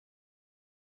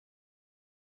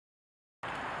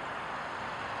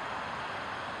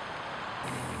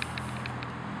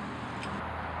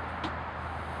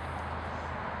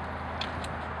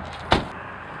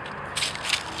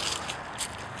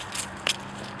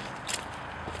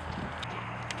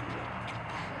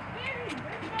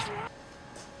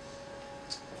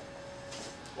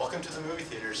the movie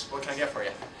theaters. What can I get for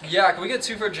you? Yeah, can we get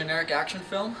 2 for a generic action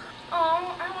film?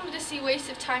 Oh, I wanted to see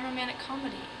Waste of Time romantic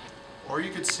comedy. Or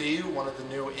you could see one of the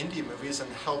new indie movies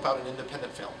and help out an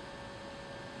independent film.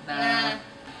 Nah.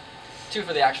 2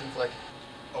 for the action flick.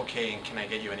 Okay, and can I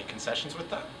get you any concessions with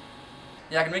that?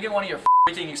 Yeah, can we get one of your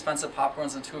freaking expensive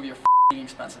popcorns and 2 of your freaking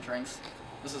expensive drinks?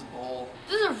 This is bull.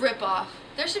 This is a ripoff.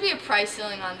 There should be a price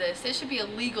ceiling on this. It should be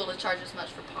illegal to charge as much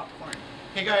for popcorn.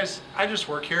 Hey guys, I just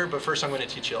work here, but first I'm going to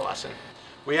teach you a lesson.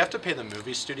 We have to pay the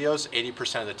movie studios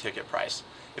 80% of the ticket price.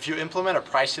 If you implement a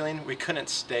price ceiling, we couldn't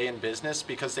stay in business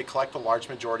because they collect the large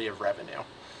majority of revenue.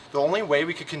 The only way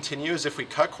we could continue is if we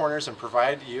cut corners and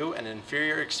provide you an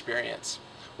inferior experience.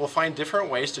 We'll find different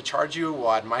ways to charge you.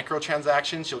 We'll add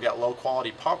microtransactions. You'll get low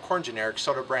quality popcorn, generic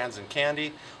soda brands, and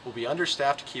candy. We'll be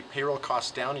understaffed to keep payroll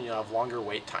costs down, and you'll have longer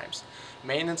wait times.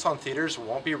 Maintenance on theaters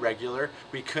won't be regular.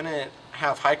 We couldn't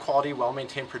have high quality,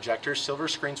 well-maintained projectors. Silver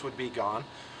screens would be gone.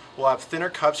 We'll have thinner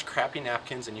cups, crappy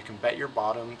napkins, and you can bet your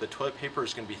bottom the toilet paper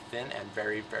is going to be thin and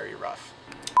very, very rough.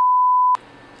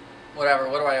 Whatever,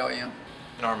 what do I owe you?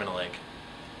 An arm and a leg.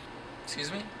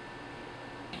 Excuse me?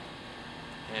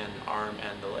 An arm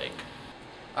and a leg.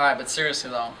 Alright, but seriously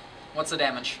though, what's the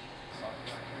damage?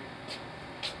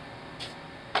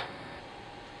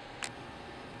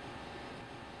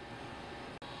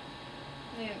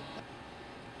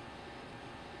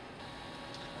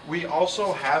 We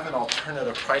also have an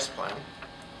alternative price plan.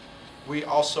 We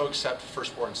also accept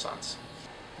firstborn sons.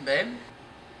 Babe?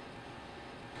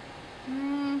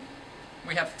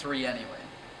 We have 3 anyway.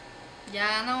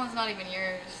 Yeah, that one's not even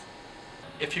yours.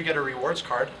 If you get a rewards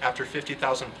card after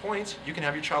 50,000 points, you can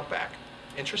have your child back.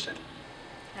 Interested?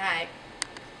 Alright.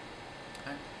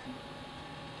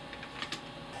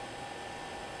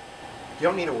 You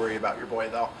don't need to worry about your boy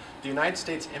though. The United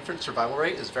States infant survival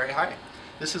rate is very high.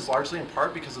 This is largely in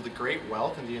part because of the great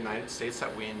wealth in the United States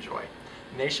that we enjoy.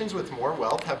 Nations with more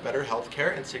wealth have better health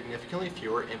care and significantly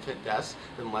fewer infant deaths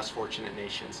than less fortunate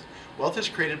nations. Wealth is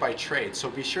created by trade, so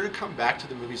be sure to come back to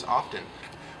the movies often.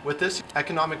 With this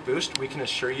economic boost, we can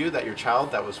assure you that your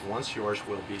child that was once yours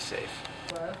will be safe.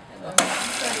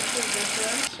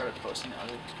 Started posting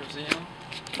other scripts, you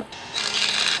know?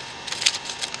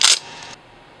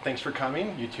 Thanks for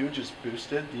coming. You two just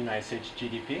boosted the United States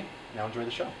GDP. Now enjoy the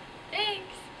show. Thanks.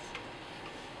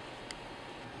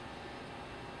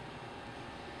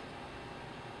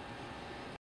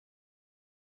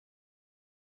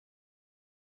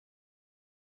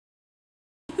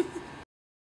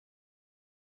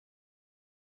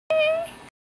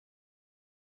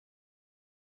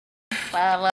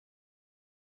 Wow.